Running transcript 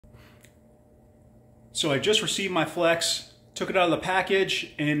So I just received my Flex, took it out of the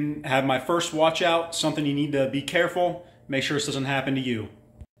package, and have my first watch out, something you need to be careful, make sure this doesn't happen to you.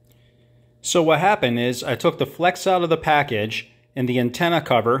 So what happened is I took the Flex out of the package and the antenna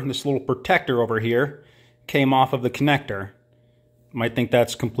cover, this little protector over here, came off of the connector. You might think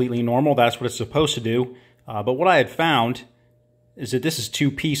that's completely normal, that's what it's supposed to do, but what I had found is that this is two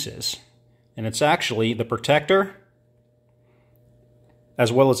pieces, and it's actually the protector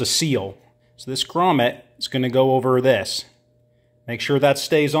as well as a seal. So this grommet is going to go over this. Make sure that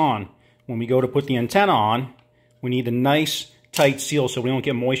stays on. When we go to put the antenna on, we need a nice tight seal so we don't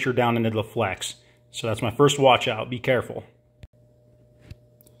get moisture down into the Flex. So that's my first watch out. Be careful.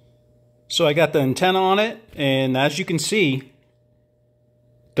 So I got the antenna on it, and as you can see,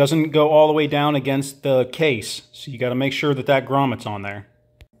 it doesn't go all the way down against the case. So you got to make sure that that grommet's on there.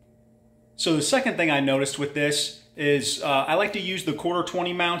 So the second thing I noticed with this is I like to use the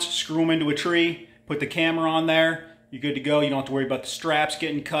 1/4-20 mounts, screw them into a tree, put the camera on there, you're good to go. You don't have to worry about the straps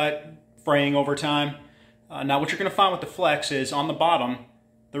getting cut, fraying over time. Now what you're going to find with the Flex is on the bottom,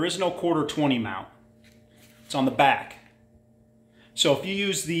 there is no 1/4-20 mount. It's on the back. So if you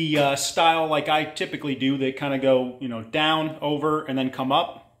use the style like I typically do, they kind of go, down, over, and then come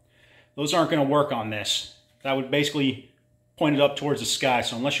up, those aren't going to work on this. That would basically point it up towards the sky.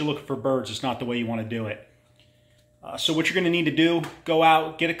 So unless you're looking for birds, it's not the way you want to do it. So what you're going to need to do, go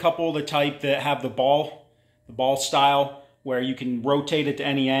out, get a couple of the type that have the ball style, where you can rotate it to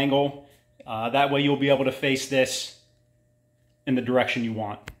any angle. That way you'll be able to face this in the direction you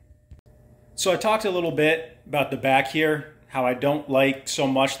want. So I talked a little bit about the back here, how I don't like so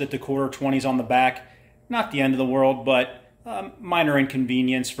much that the 1/4-20 is on the back. Not the end of the world, but minor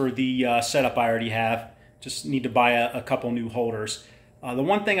inconvenience for the setup I already have. Just need to buy a couple new holders. The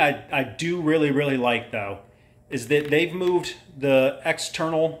one thing I do really like though, is that they've moved the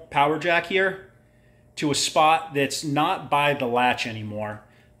external power jack here to a spot that's not by the latch anymore.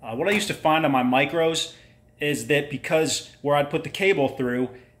 What I used to find on my micros is that because where I'd put the cable through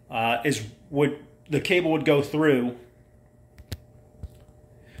the cable would go through.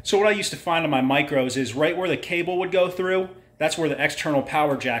 So what I used to find on my micros is right where the cable would go through, that's where the external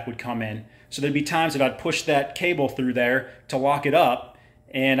power jack would come in. So there'd be times that I'd push that cable through there to lock it up,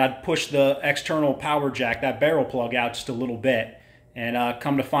 and I'd push the external power jack, that barrel plug, out just a little bit. And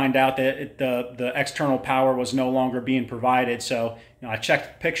come to find out that the external power was no longer being provided. So I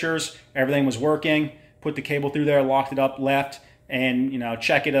checked pictures, everything was working, put the cable through there, locked it up, left, and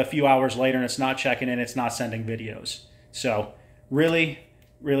check it a few hours later and it's not checking in, it's not sending videos. So really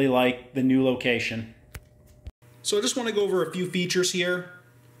like the new location. So I just want to go over a few features here.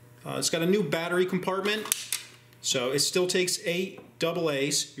 It's got a new battery compartment. So it still takes 8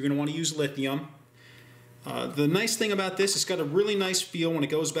 AA's. You're going to want to use lithium. The nice thing about this, it's got a really nice feel when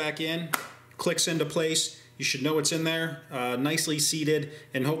it goes back in, clicks into place. You should know it's in there, nicely seated,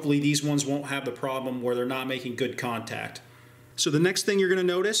 and hopefully these ones won't have the problem where they're not making good contact. So the next thing you're going to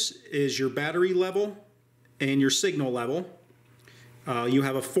notice is your battery level and your signal level. You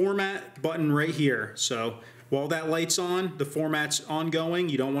have a format button right here. So while that light's on, the format's ongoing.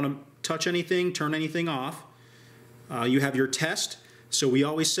 You don't want to touch anything, turn anything off. You have your test. So we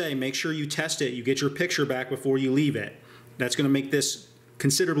always say make sure you test it, you get your picture back before you leave it. That's going to make this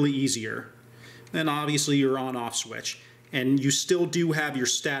considerably easier. Then obviously your on-off switch. And you still do have your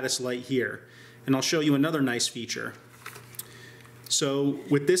status light here. And I'll show you another nice feature. So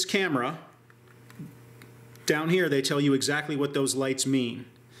with this camera, down here they tell you exactly what those lights mean.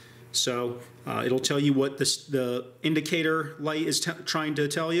 So it'll tell you what the indicator light is trying to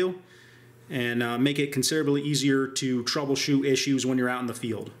tell you, and make it considerably easier to troubleshoot issues when you're out in the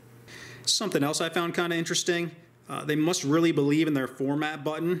field. Something else I found kind of interesting, they must really believe in their format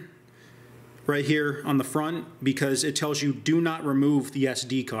button right here on the front, because it tells you do not remove the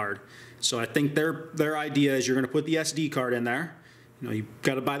SD card. So I think their idea is you're going to put the SD card in there. You've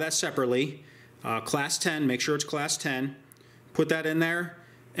got to buy that separately. Class 10, make sure it's class 10. Put that in there,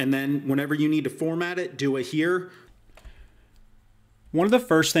 and then whenever you need to format it, do it here. One of the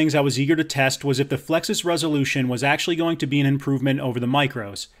first things I was eager to test was if the Flex's resolution was actually going to be an improvement over the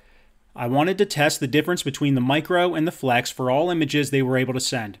micros. I wanted to test the difference between the micro and the Flex for all images they were able to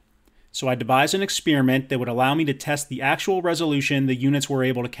send. So I devised an experiment that would allow me to test the actual resolution the units were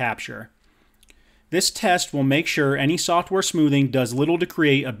able to capture. This test will make sure any software smoothing does little to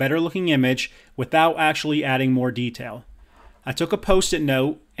create a better looking image without actually adding more detail. I took a post-it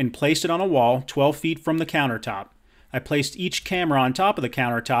note and placed it on a wall 12 feet from the countertop. I placed each camera on top of the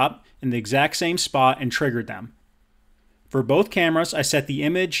countertop in the exact same spot and triggered them. For both cameras, I set the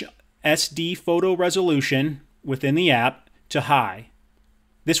image SD photo resolution within the app to high.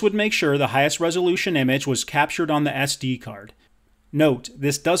 This would make sure the highest resolution image was captured on the SD card. Note,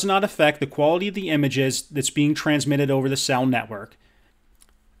 this does not affect the quality of the images that's being transmitted over the cell network.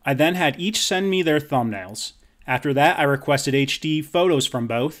 I then had each send me their thumbnails. After that, I requested HD photos from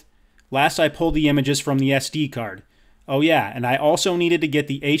both. Last, I pulled the images from the SD card. Oh yeah, and I also needed to get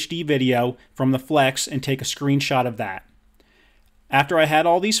the HD video from the Flex and take a screenshot of that. After I had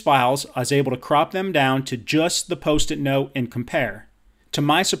all these files, I was able to crop them down to just the post-it note and compare. To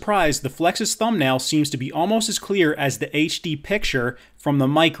my surprise, the Flex's thumbnail seems to be almost as clear as the HD picture from the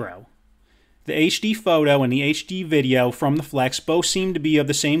Micro. The HD photo and the HD video from the Flex both seem to be of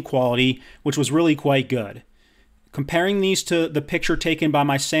the same quality, which was really quite good. Comparing these to the picture taken by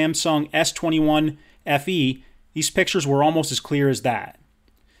my Samsung S21 FE, these pictures were almost as clear as that.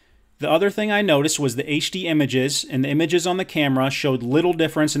 The other thing I noticed was the HD images, and the images on the camera showed little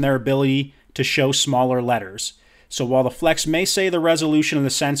difference in their ability to show smaller letters. So while the Flex may say the resolution of the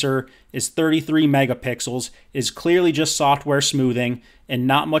sensor is 33 megapixels, it is clearly just software smoothing and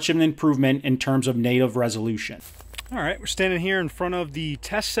not much of an improvement in terms of native resolution. Alright, we're standing here in front of the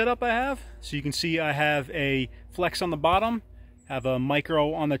test setup I have. So you can see I have a Flex on the bottom, have a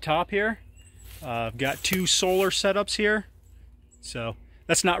Micro on the top here. I've got two solar setups here. So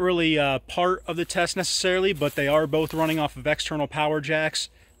that's not really part of the test necessarily, but they are both running off of external power jacks.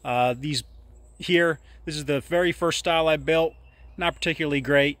 This is the very first style I built. Not particularly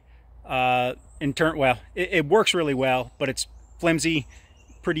great. It works really well, but it's flimsy,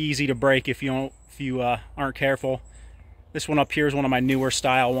 pretty easy to break if you aren't careful. This one up here is one of my newer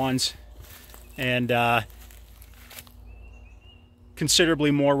style ones, and considerably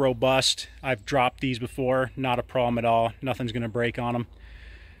more robust. I've dropped these before, not a problem at all. Nothing's going to break on them.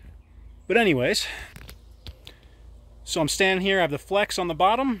 But anyways, so I'm standing here. I have the Flex on the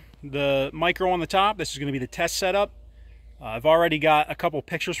bottom, the Micro on the top. This is going to be the test setup. I've already got a couple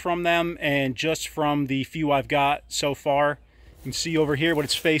pictures from them, and just from the few I've got so far, you can see over here what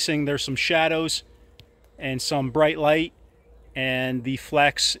it's facing. There's some shadows and some bright light, and the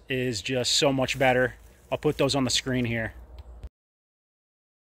Flex is just so much better. I'll put those on the screen here.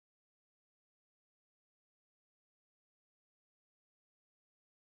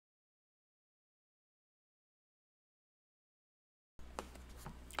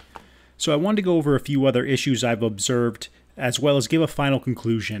 So I wanted to go over a few other issues I've observed, as well as give a final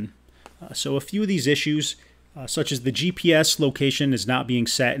conclusion. So a few of these issues, such as the GPS location is not being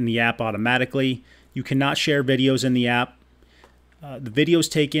set in the app automatically. You cannot share videos in the app. The videos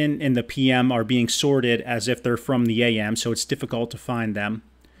taken in the PM are being sorted as if they're from the AM, so it's difficult to find them.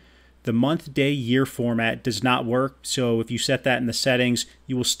 The month, day, year format does not work, so if you set that in the settings,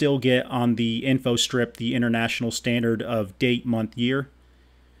 you will still get on the info strip the international standard of date, month, year.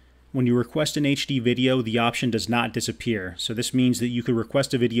 When you request an HD video, the option does not disappear. So this means that you could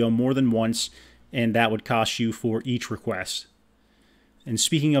request a video more than once, and that would cost you for each request. And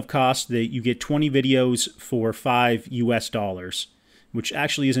speaking of cost, you get 20 videos for $5 US, which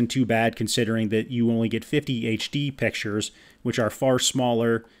actually isn't too bad considering that you only get 50 HD pictures, which are far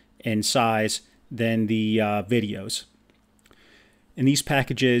smaller in size than the videos. And these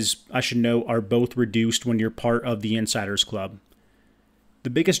packages, I should note, are both reduced when you're part of the Insiders Club. The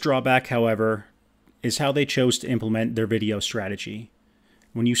biggest drawback, however, is how they chose to implement their video strategy.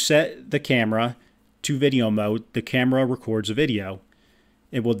 When you set the camera to video mode, the camera records a video.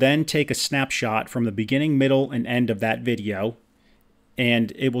 It will then take a snapshot from the beginning, middle, and end of that video,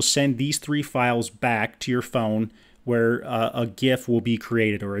 and it will send these three files back to your phone where a GIF will be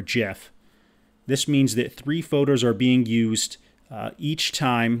created, or a GIF. This means that 3 photos are being used each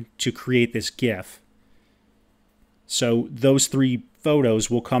time to create this GIF. So those 3 photos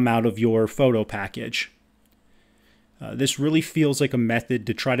will come out of your photo package. This really feels like a method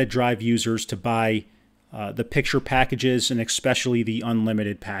to try to drive users to buy the picture packages, and especially the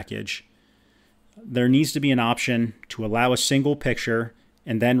unlimited package. There needs to be an option to allow a single picture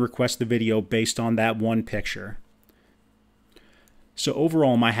and then request the video based on that one picture. So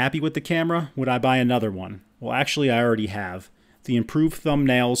overall, am I happy with the camera? Would I buy another one? Well, actually, I already have. The improved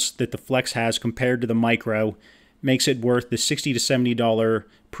thumbnails that the Flex has compared to the Micro makes it worth the $60 to $70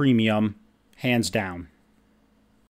 premium, hands down.